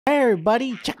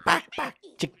everybody. Check back.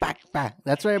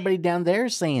 That's what everybody down there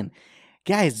is saying.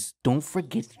 Guys, don't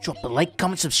forget to drop a like,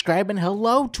 comment, subscribe, and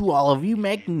hello to all of you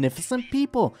magnificent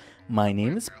people. My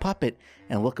name is Puppet,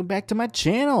 and welcome back to my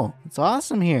channel. It's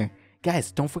awesome here.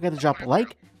 Guys, don't forget to drop a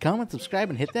like, comment, subscribe,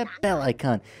 and hit that bell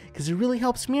icon, because it really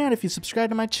helps me out if you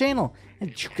subscribe to my channel. And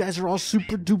you guys are all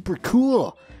super duper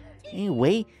cool.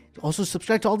 Anyway, also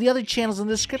subscribe to all the other channels in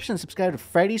the description. Subscribe to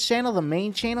Freddy's channel, the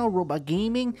main channel, Robot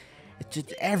Gaming. It's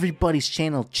just everybody's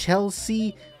channel.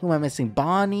 Chelsea, who am I missing?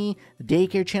 Bonnie, the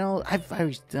daycare channel.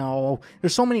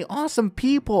 There's so many awesome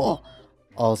people.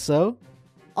 Also,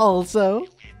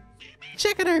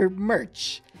 check out our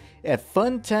merch at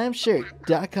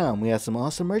funtimeshirt.com. We have some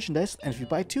awesome merchandise, and if you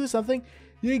buy two of something,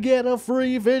 you get a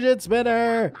free fidget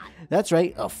spinner. That's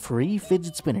right, a free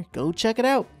fidget spinner. Go check it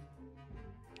out.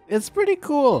 It's pretty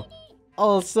cool.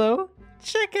 Also,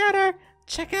 check out our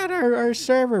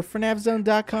server,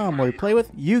 FNAFzone.com, where we play with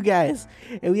you guys,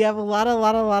 and we have a lot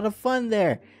of fun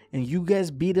there. And you guys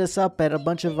beat us up at a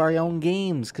bunch of our own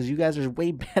games because you guys are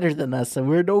way better than us, and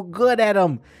we're no good at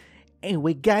them.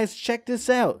 Anyway, guys, check this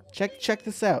out. Check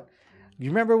this out. You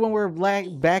remember when we were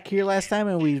back here last time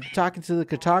and we were talking to the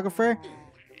cartographer?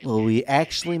 Well, we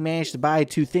actually managed to buy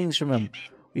two things from him.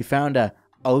 We found a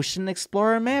Ocean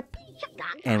Explorer map,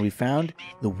 and we found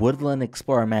the Woodland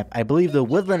Explorer map. I believe the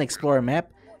Woodland Explorer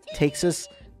map takes us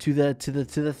to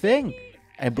the thing.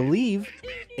 I believe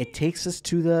it takes us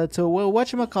to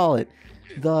whatchamacallit?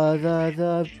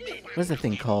 The what's the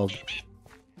thing called?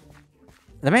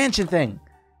 The mansion thing.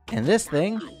 And this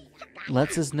thing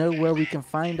lets us know where we can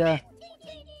find a...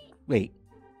 Wait.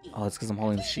 Oh, it's because I'm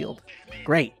holding the shield.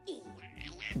 Great.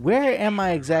 Where am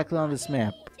I exactly on this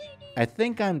map? I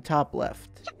think I'm top left.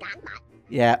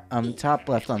 Yeah, I'm top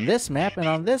left on this map, and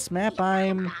on this map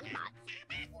I'm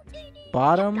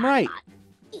bottom right.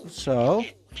 So,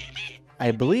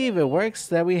 I believe it works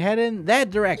that we head in that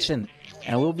direction,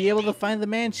 and we'll be able to find the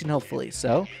mansion, hopefully.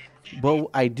 So, what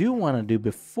I do want to do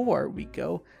before we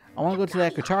go, I want to go to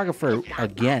that cartographer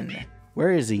again.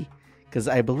 Where is he? Because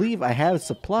I believe I have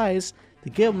supplies to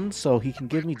give him so he can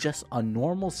give me just a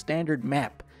normal standard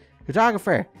map.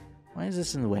 Cartographer, why is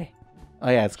this in the way? Oh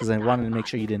yeah, it's because I wanted to make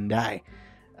sure you didn't die.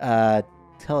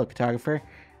 Hello, cartographer.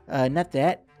 Not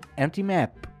that. Empty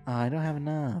map. I don't have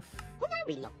enough.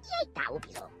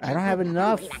 I don't have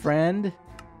enough, friend.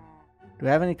 Do I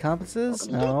have any compasses?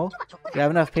 No. Do I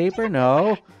have enough paper?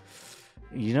 No.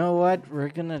 You know what? We're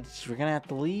gonna have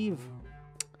to leave.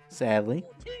 Sadly.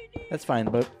 That's fine,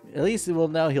 but at least we'll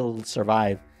know he'll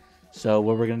survive. So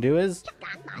what we're gonna do is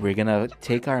we're gonna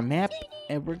take our map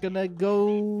and we're gonna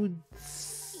go...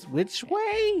 Which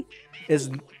way? Is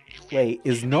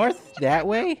north that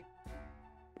way?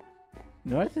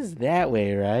 North is that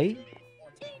way, right?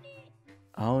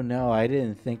 Oh no, I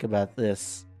didn't think about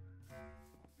this.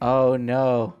 Oh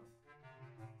no.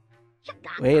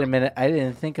 Wait a minute, I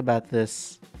didn't think about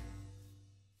this.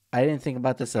 I didn't think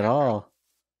about this at all.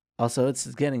 Also, it's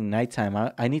getting nighttime.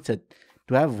 I need to...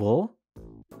 Do I have wool?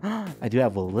 I do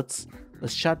have wool. Let's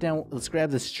chop down... Let's grab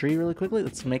this tree really quickly.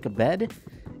 Let's make a bed.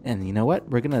 And you know what?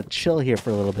 We're gonna chill here for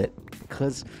a little bit.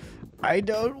 Because I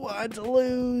don't want to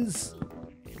lose.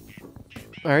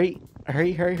 Alright.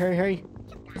 Hurry.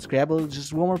 Let's grab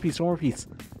just one more piece.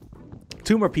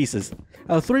 Two more pieces.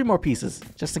 Oh, three more pieces.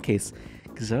 Just in case.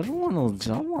 Because I don't want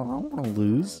to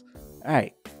lose.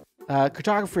 Alright.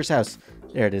 Cartographer's house.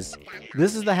 There it is.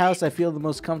 This is the house I feel the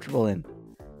most comfortable in.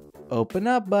 Open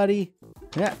up, buddy.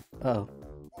 Yeah. Oh.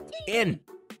 In.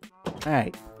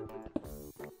 Alright.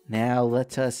 Now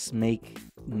let us make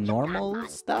normal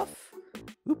stuff.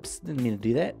 Oops, didn't mean to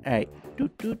do that. Alright.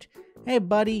 Doot. Hey,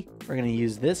 buddy. We're going to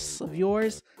use this of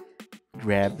yours.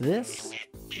 Grab this.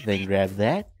 Then grab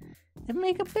that. And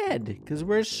make a bed. Because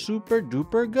we're super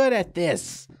duper good at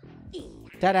this.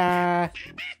 Ta-da.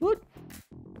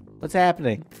 What's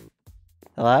happening?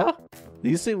 Hello? Do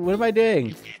you see? What am I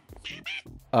doing?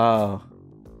 Oh.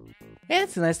 Yeah,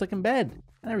 it's a nice looking bed.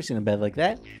 I've never seen a bed like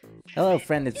that. Hello,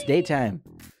 friend. It's daytime.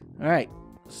 Alright.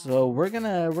 So we're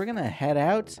gonna head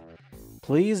out.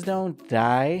 Please don't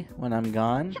die when I'm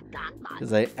gone.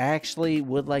 Because I actually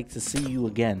would like to see you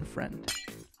again, friend.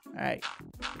 Alright.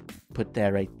 Put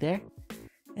that right there.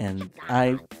 And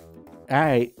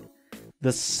Alright.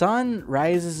 The sun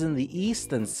rises in the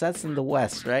east and sets in the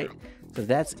west, right? So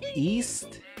that's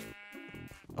east.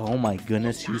 Oh my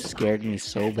goodness, you scared me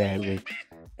so badly.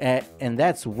 And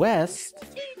that's west.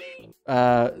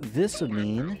 This would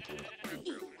mean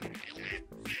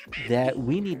that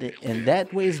we need to... And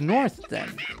that way is north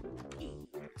then.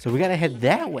 So we gotta head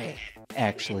that way,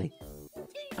 actually.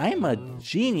 I'm a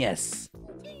genius.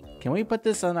 Can we put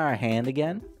this on our hand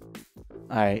again?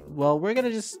 Alright, well, we're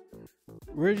just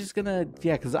gonna,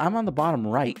 yeah, because I'm on the bottom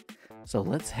right. So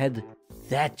let's head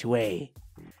that way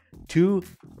to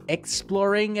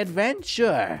exploring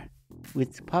adventure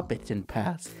with Puppet and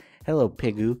Pals. Hello,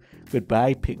 Pigoo.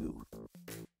 Goodbye, Pigoo.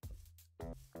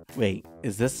 Wait,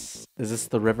 is this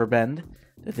the river bend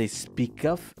that they speak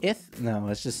of? No,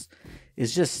 it's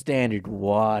just standard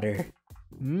water.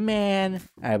 Man.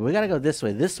 Alright, we gotta go this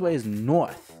way. This way is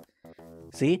north.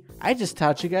 See? I just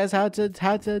taught you guys how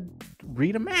to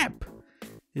read a map.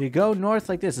 You go north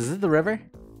like this. Is this the river?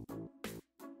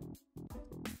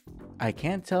 I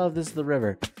can't tell if this is the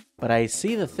river, but I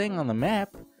see the thing on the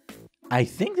map. I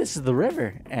think this is the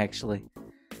river, actually.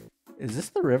 Is this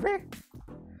the river?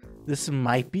 This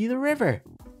might be the river.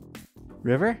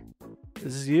 River?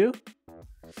 This is you?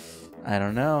 I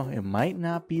don't know. It might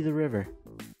not be the river.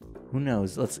 Who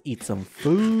knows? Let's eat some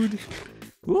food.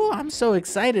 Ooh, I'm so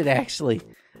excited, actually.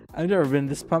 I've never been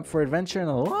this pumped for adventure in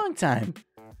a long time.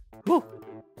 Woo.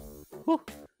 Woo.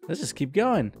 Let's just keep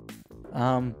going.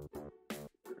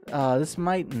 This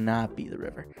might not be the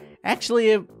river.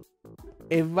 Actually,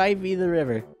 it might be the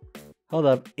river. Hold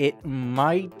up. It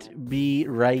might be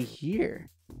right here.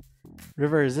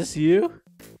 River, is this you?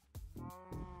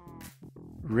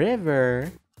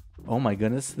 River? Oh my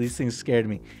goodness, these things scared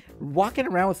me. Walking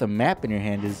around with a map in your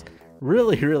hand is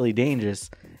really, really dangerous.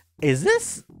 Is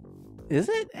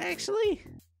it actually?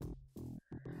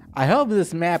 I hope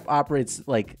this map operates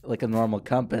like a normal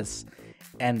compass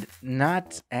and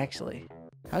not actually.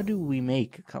 How do we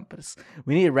make a compass?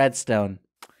 We need redstone.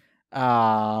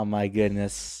 Oh my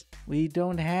goodness. We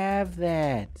don't have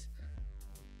that.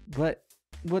 But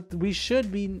what we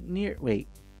should be near, wait.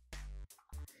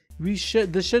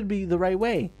 This should be the right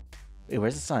way. Wait,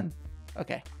 where's the sun?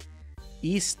 Okay.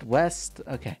 East, west,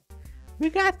 okay. We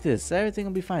got this. Everything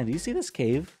will be fine. Do you see this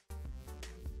cave?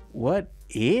 What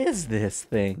is this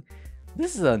thing?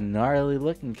 This is a gnarly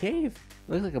looking cave.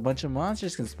 Looks like a bunch of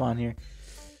monsters can spawn here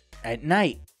at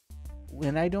night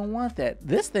when I don't want that.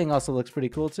 This thing also looks pretty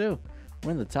cool too.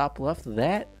 We're in the top left of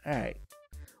that. All right.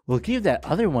 We'll keep that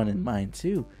other one in mind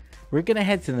too. We're going to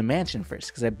head to the mansion first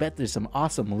because I bet there's some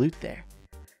awesome loot there.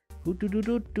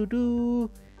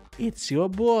 It's your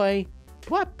boy,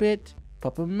 Puppet.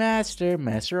 Puppet Master,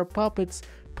 Master of Puppets,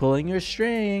 pulling your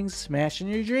strings, smashing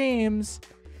your dreams.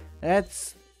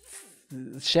 That's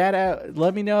shout out.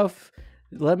 Let me know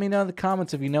in the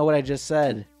comments if you know what I just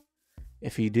said.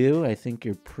 If you do, I think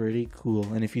you're pretty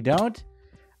cool. And if you don't,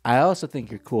 I also think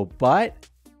you're cool. But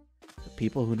the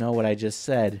people who know what I just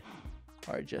said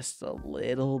are just a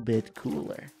little bit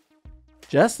cooler.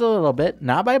 Just a little bit,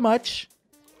 not by much.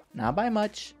 Not by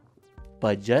much,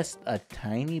 but just a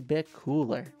tiny bit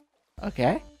cooler.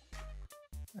 Okay.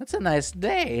 That's a nice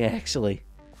day, actually.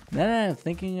 Now that I'm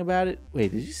thinking about it.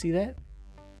 Wait, did you see that?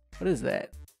 What is that?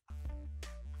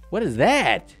 What is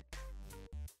that?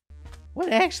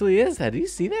 What actually is that? Do you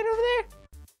see that over there?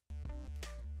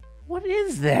 What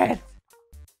is that?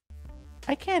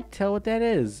 I can't tell what that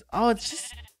is. Oh,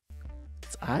 it's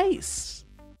ice.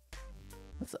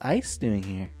 What's ice doing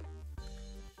here?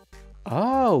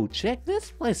 Oh, check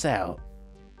this place out.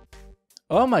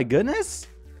 Oh my goodness.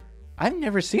 I've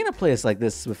never seen a place like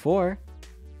this before.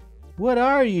 What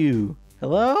are you?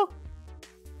 Hello?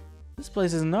 This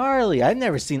place is gnarly. I've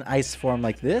never seen ice form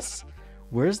like this.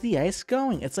 Where's the ice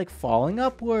going? It's like falling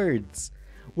upwards.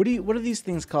 What are these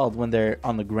things called when they're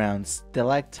on the ground?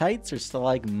 Stalactites or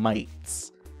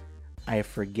stalagmites? I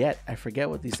forget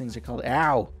what these things are called.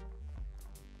 Ow.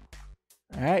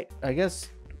 Alright, I guess.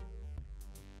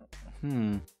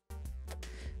 A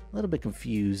little bit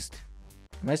confused.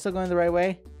 Am I still going the right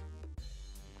way?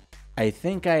 I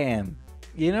think I am.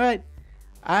 You know what?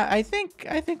 I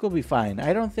think we'll be fine.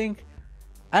 I don't think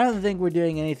we're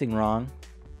doing anything wrong.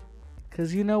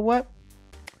 Cause you know what?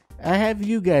 I have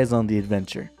you guys on the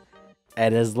adventure.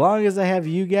 And as long as I have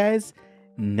you guys,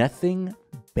 nothing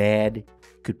bad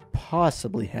could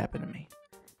possibly happen to me.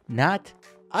 Not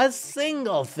a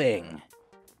single thing.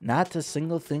 Not a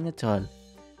single thing at all.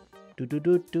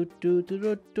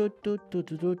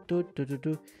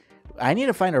 I need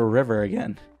to find a river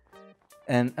again.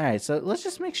 And alright, so let's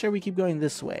just make sure we keep going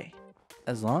this way.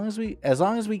 As long as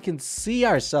we can see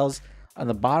ourselves on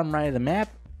the bottom right of the map,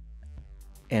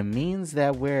 it means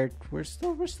that we're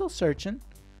still searching.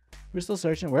 We're still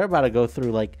searching. We're about to go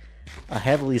through like a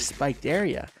heavily spiked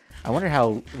area. I wonder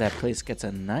how that place gets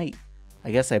at night.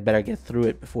 I guess I better get through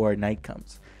it before night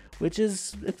comes. Which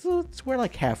is we're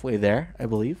like halfway there, I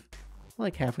believe. We're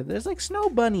like halfway there. There's like snow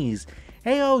bunnies.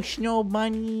 Hey snow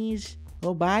bunnies.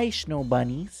 Oh bye snow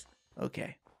bunnies.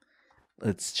 Okay.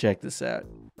 Let's check this out.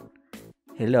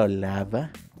 Hello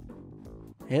lava.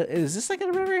 Is this like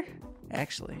a river?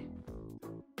 Actually.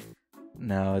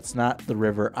 No, it's not the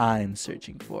river I'm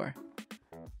searching for.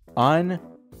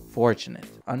 Unfortunate.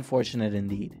 Unfortunate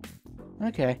indeed.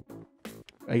 Okay.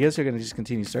 I guess we're going to just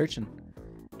continue searching.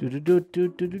 This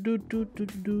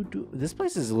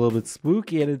place is a little bit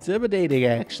spooky and intimidating,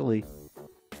 actually.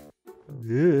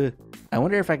 Ugh. I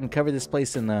wonder if I can cover this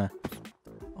place in a...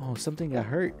 Oh, something got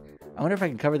hurt. I wonder if I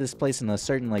can cover this place in a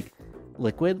certain, like,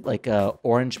 liquid, like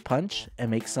orange punch, and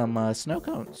make some snow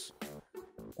cones.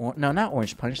 No, not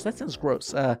orange punch. That sounds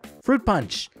gross. Fruit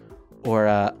punch.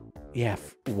 Or, yeah,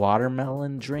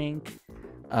 watermelon drink.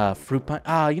 Fruit punch.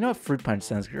 Ah, you know what? Fruit punch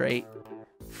sounds great.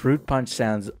 Fruit punch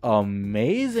sounds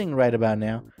amazing right about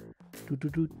now. It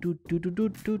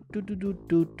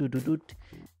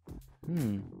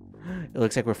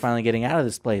looks like we're finally getting out of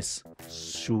this place.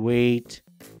 Sweet.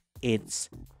 It's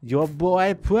your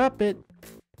boy Puppet.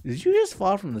 Did you just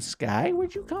fall from the sky?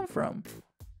 Where'd you come from?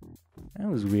 That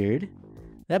was weird.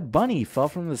 That bunny fell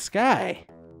from the sky.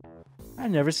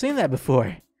 I've never seen that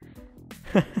before.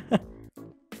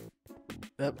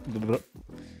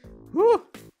 Whew.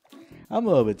 I'm a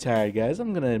little bit tired, guys.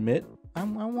 I'm gonna admit. I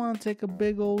want to take a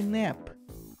big old nap.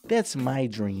 That's my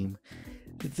dream.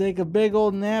 To take a big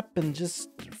old nap and just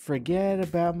forget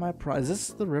about my Is this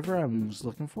the river I was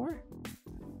looking for?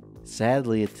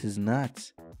 Sadly, it is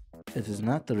not. It is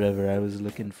not the river I was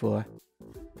looking for.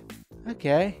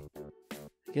 Okay.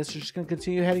 I guess we're just going to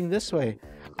continue heading this way.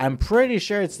 I'm pretty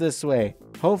sure it's this way.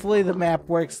 Hopefully the map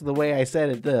works the way I said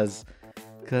it does.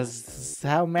 Because this is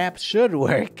how maps should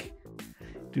work.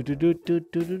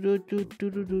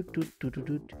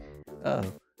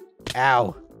 Oh.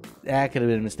 Ow. That could have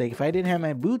been a mistake. If I didn't have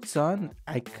my boots on,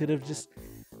 I could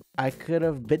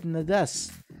have bitten the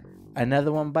dust.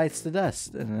 Another one bites the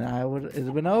dust, and it would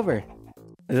have been over.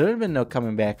 There would have been no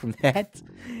coming back from that.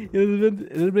 It would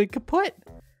have been kaput.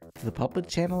 The Puppet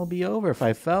Channel will be over if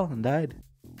I fell and died.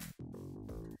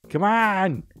 Come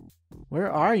on!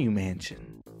 Where are you,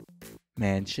 Mansion?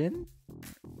 Mansion?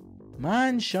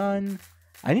 Mansion!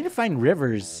 I need to find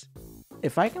rivers.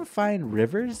 If I can find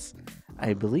rivers,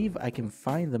 I believe I can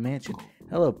find the mansion.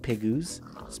 Hello, Pigoos.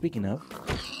 Speaking of,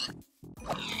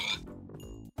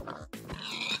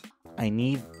 I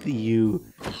need you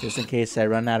just in case I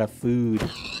run out of food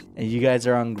and you guys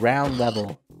are on ground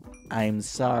level. I'm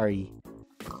sorry.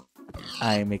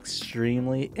 I'm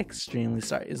extremely, extremely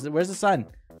sorry. Where's the sun?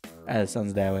 The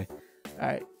sun's that way.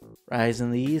 Alright. Rise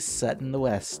in the east, set in the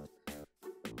west.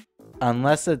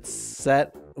 Unless it's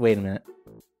set... Wait a minute.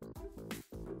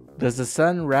 Does the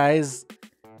sun rise...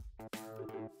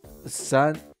 The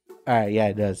sun... Alright, yeah,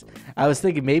 it does. I was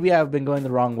thinking maybe I've been going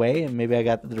the wrong way and maybe I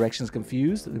got the directions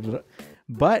confused.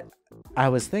 But I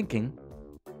was thinking...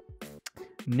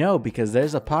 No, because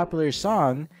there's a popular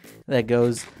song that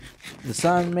goes... The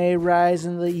sun may rise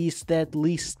in the east at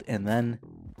least. And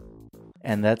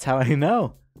that's how I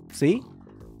know. See?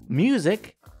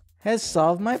 Music has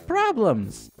solved my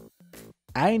problems.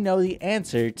 I know the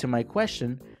answer to my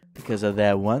question because of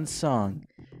that one song.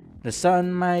 The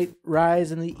sun might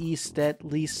rise in the east at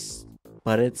least,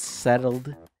 but it's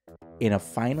settled in a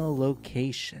final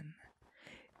location.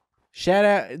 Shout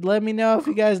out! Let me know if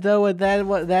you guys know what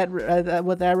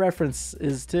that reference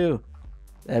is too.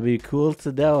 That'd be cool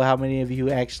to know how many of you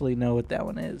actually know what that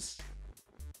one is.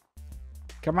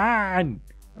 Come on,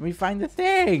 let me find the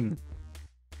thing.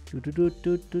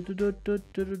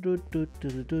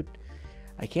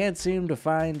 I can't seem to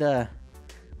find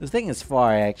this thing is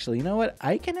far actually. You know what?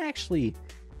 I can actually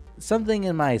something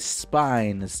in my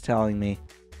spine is telling me,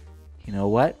 you know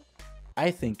what?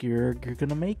 I think you're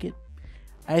gonna make it.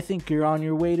 I think you're on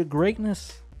your way to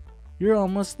greatness. You're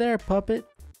almost there, Puppet.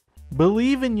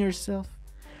 Believe in yourself.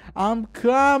 I'm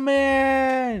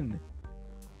coming.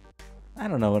 I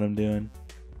don't know what I'm doing.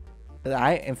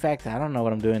 In fact, I don't know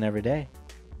what I'm doing every day.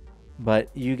 But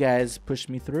you guys push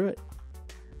me through it.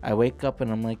 I wake up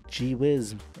and I'm like, gee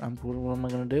whiz, what am I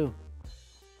going to do?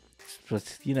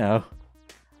 But, you know,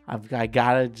 I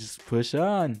got to just push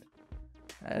on.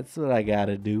 That's what I got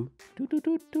to do.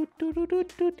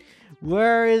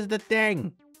 Where is the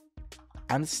thing?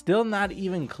 I'm still not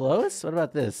even close? What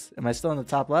about this? Am I still in the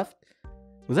top left?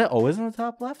 Was I always on the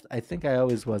top left? I think I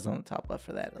always was on the top left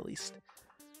for that, at least.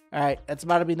 Alright, it's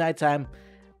about to be nighttime.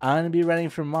 I'm going to be running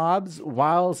from mobs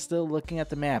while still looking at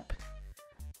the map.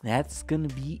 That's going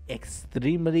to be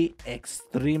extremely,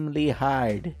 extremely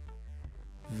hard.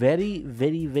 Very,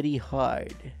 very, very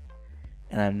hard.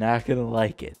 And I'm not going to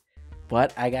like it.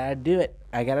 But I got to do it.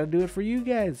 I got to do it for you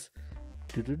guys.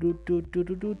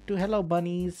 Hello,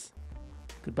 bunnies.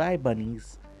 Goodbye,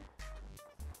 bunnies.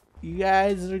 You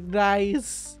guys are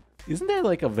nice. Isn't there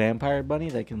like a vampire bunny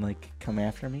that can like come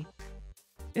after me?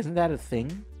 Isn't that a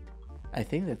thing? I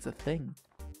think that's a thing.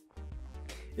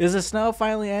 Is the snow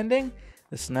finally ending?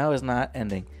 The snow is not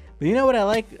ending. But you know what I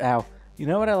like? Ow. You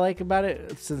know what I like about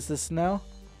it since the snow?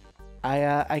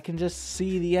 I can just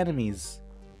see the enemies.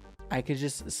 I could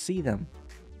just see them.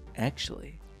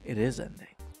 Actually, it is ending.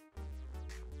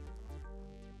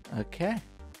 Okay.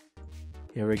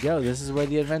 Here we go. This is where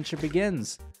the adventure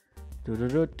begins.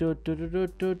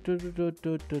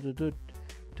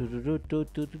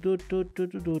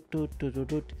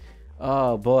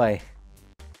 Oh boy.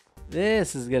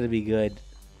 This is gonna be good.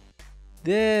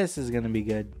 This is gonna be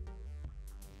good.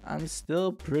 I'm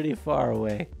still pretty far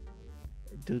away.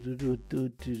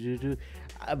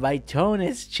 My tone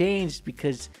has changed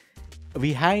because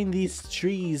behind these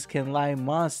trees can lie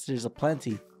monsters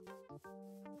aplenty.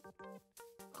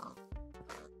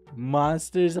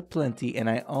 Monsters aplenty, and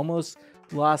I almost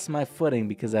lost my footing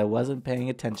because I wasn't paying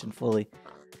attention fully.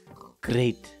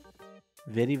 Great.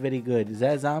 Very, very good. Is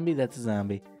that a zombie? That's a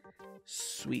zombie.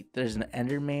 Sweet. There's an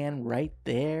Enderman right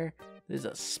there. There's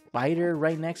a spider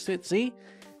right next to it. See?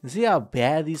 See how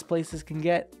bad these places can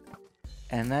get?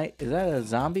 And is that a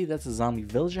zombie? That's a zombie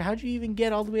villager. How'd you even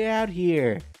get all the way out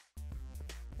here?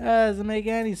 That doesn't make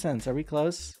any sense. Are we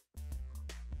close?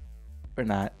 Or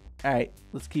not? Alright,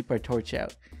 let's keep our torch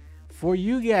out. For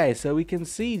you guys, so we can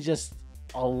see just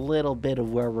a little bit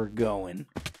of where we're going.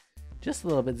 Just a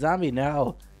little bit. Zombie,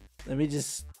 no. Let me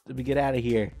get out of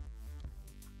here.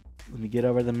 Let me get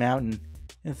over the mountain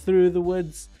and through the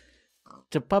woods.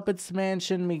 To Puppet's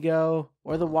mansion we go,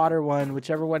 or the water one,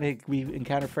 whichever one we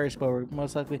encounter first, but we're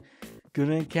most likely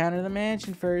gonna encounter the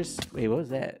mansion first. Wait, what was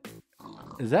that?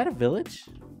 Is that a village?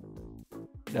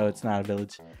 No, it's not a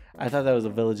village. I thought that was a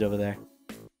village over there.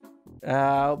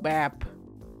 Oh, map.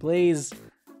 Please,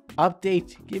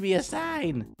 update, give me a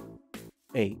sign.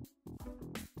 Wait,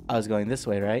 I was going this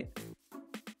way, right?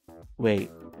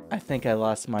 Wait, I think I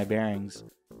lost my bearings.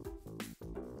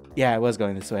 Yeah, I was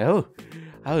going this way. Oh,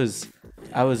 I was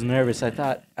nervous. I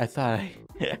thought I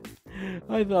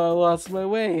lost my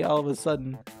way all of a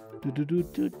sudden.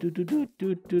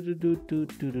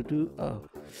 Oh.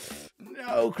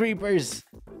 No, creepers.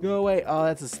 Go away. Oh,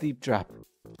 that's a steep drop.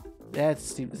 That's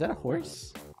steep. Is that a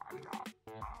horse?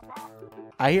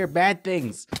 I hear bad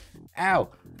things. Ow.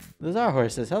 Those are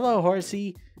horses. Hello,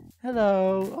 horsey.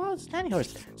 Hello. Oh, it's a tiny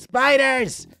horse.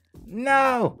 Spiders!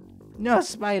 No! No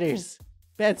spiders.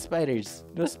 Bad spiders.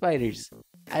 No spiders.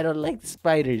 I don't like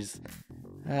spiders.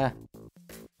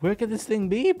 Where could this thing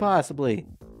be, possibly?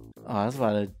 Oh, I was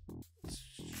about to...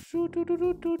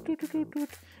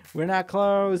 We're not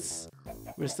close.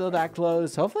 We're still not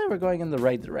close. Hopefully we're going in the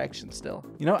right direction still.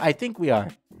 You know, I think we are.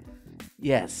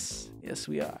 Yes. Yes,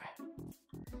 we are.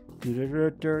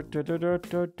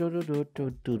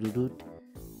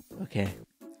 Okay.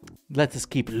 Let us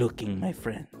keep looking, my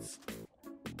friends.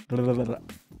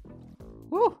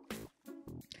 Woo!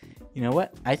 You know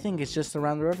what? I think it's just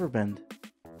around the river bend.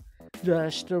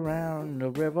 Just around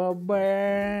the river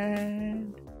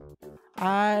bend.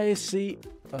 I see...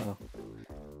 Oh.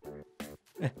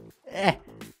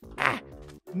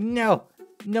 No.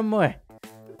 No more.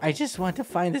 I just want to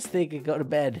find this thing and go to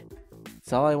bed.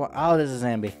 That's all I want. Oh, this is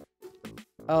Zambi.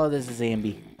 Oh, this is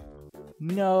Zambi.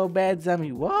 No, bad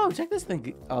zombie. Whoa, check this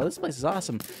thing. Oh, this place is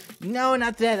awesome. No,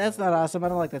 not that. That's not awesome. I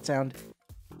don't like that sound.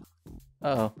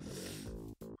 Uh-oh.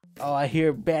 Oh, I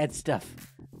hear bad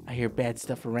stuff. I hear bad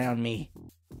stuff around me.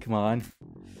 Come on.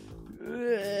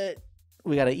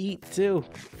 We gotta eat, too.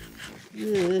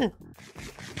 There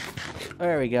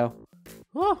we go.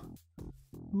 Oh,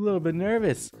 a little bit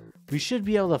nervous. We should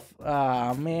be able to...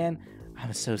 Oh, man.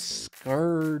 I'm so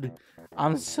scared.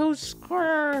 I'm so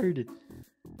scared.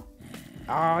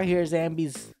 Oh, here's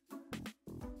Zambies.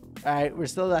 Alright, we're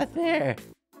still not there.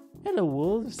 Hello,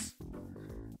 wolves.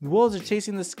 The wolves are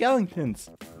chasing the skeletons.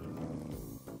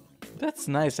 That's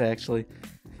nice, actually.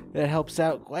 That helps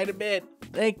out quite a bit.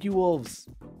 Thank you, wolves.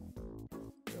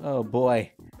 Oh,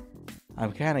 boy.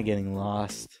 I'm kind of getting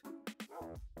lost.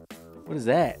 What is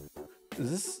that?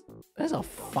 Is this... There's a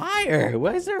fire.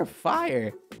 Why is there a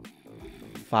fire?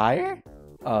 Fire?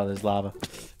 Oh, there's lava.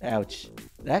 Ouch.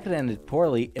 That could have ended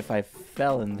poorly if I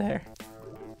fell in there.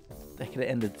 That could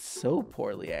have ended so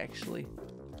poorly, actually.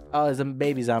 Oh, there's a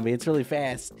baby zombie. It's really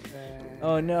fast.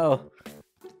 Oh, no.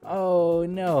 Oh,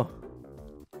 no.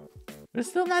 We're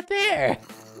still not there.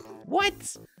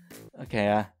 What?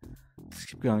 Okay, let's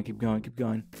keep going, keep going, keep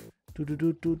going.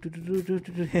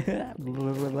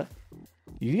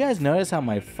 You guys notice how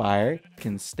my fire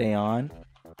can stay on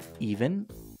even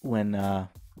when, Uh-oh.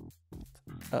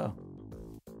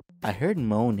 I heard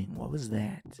moaning. What was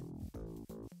that?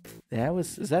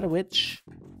 Is that a witch?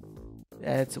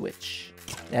 That's a witch.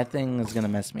 That thing is gonna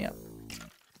mess me up.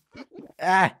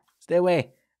 Ah, stay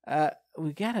away.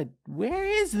 Where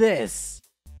is this?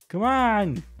 Come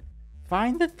on.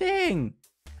 Find the thing.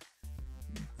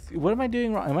 What am I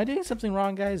doing wrong? Am I doing something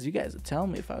wrong, guys? You guys would tell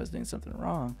me if I was doing something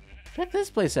wrong. Check this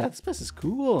place out. This place is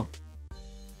cool.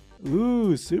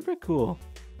 Ooh, super cool.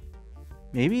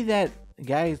 Maybe that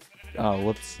guy... Oh,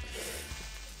 whoops.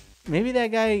 Maybe that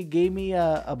guy gave me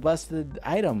a busted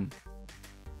item.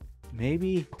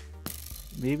 Maybe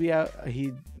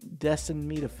he destined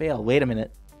me to fail. Wait a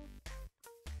minute.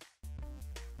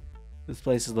 This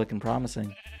place is looking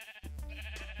promising.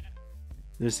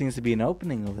 There seems to be an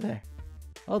opening over there.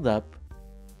 Hold up.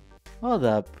 Hold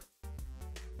up.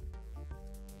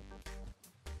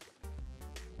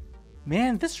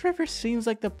 Man, this river seems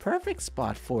like the perfect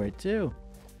spot for it, too.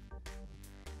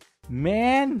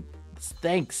 Man, this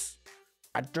stinks.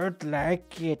 I don't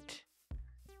like it.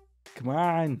 Come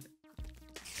on.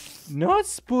 No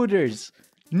spooters.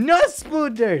 No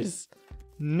spooters.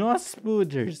 No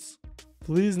spooters.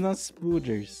 Please, no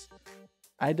spooters.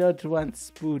 I don't want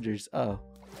spooters. Oh.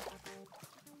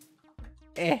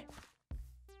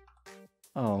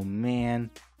 Oh, man.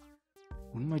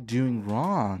 What am I doing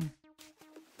wrong?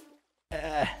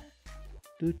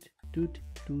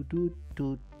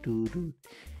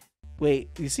 Wait,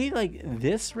 you see, like,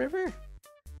 this river?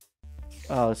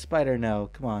 Oh, spider, no.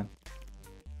 Come on.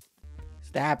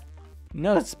 Stop.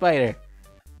 No spider.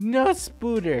 No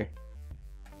spooter.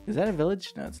 Is that a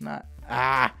village? No, it's not.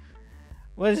 Ah!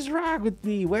 What is wrong with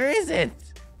me? Where is it?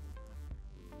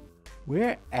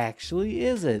 Where actually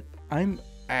is it? I'm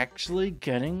actually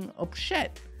getting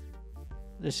upset.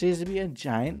 There seems to be a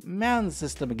giant mountain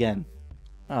system again.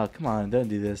 Oh, come on. Don't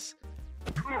do this.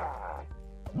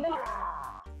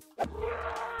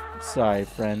 Sorry,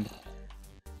 friend.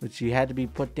 But you had to be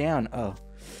put down. Oh.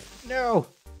 No!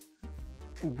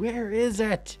 Where is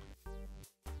it?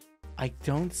 I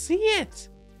don't see it.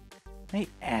 I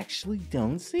actually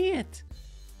don't see it.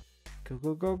 Go,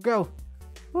 go, go, go.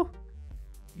 Woo.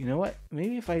 You know what?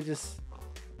 Maybe if I just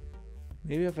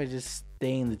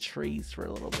stay in the trees for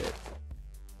a little bit.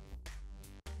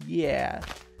 Yeah.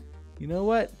 You know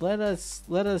what? Let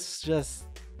us just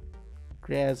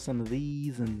grab some of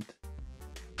these and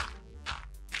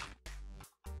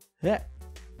yeah.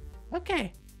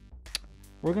 Okay.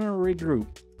 We're gonna regroup.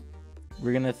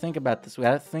 We're gonna think about this. We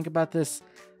gotta think about this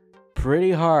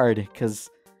pretty hard because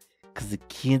I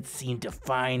can't seem to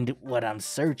find what I'm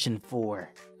searching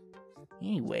for.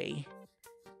 Anyway,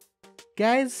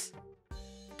 guys,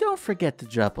 don't forget to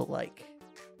drop a like,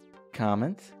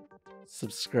 comment,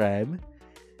 subscribe,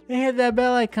 and hit that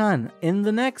bell icon. And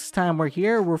the next time we're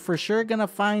here, we're for sure gonna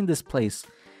find this place.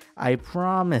 I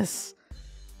promise.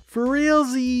 For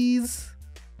realsies.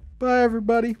 Bye,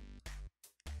 everybody.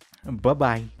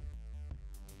 Bye-bye.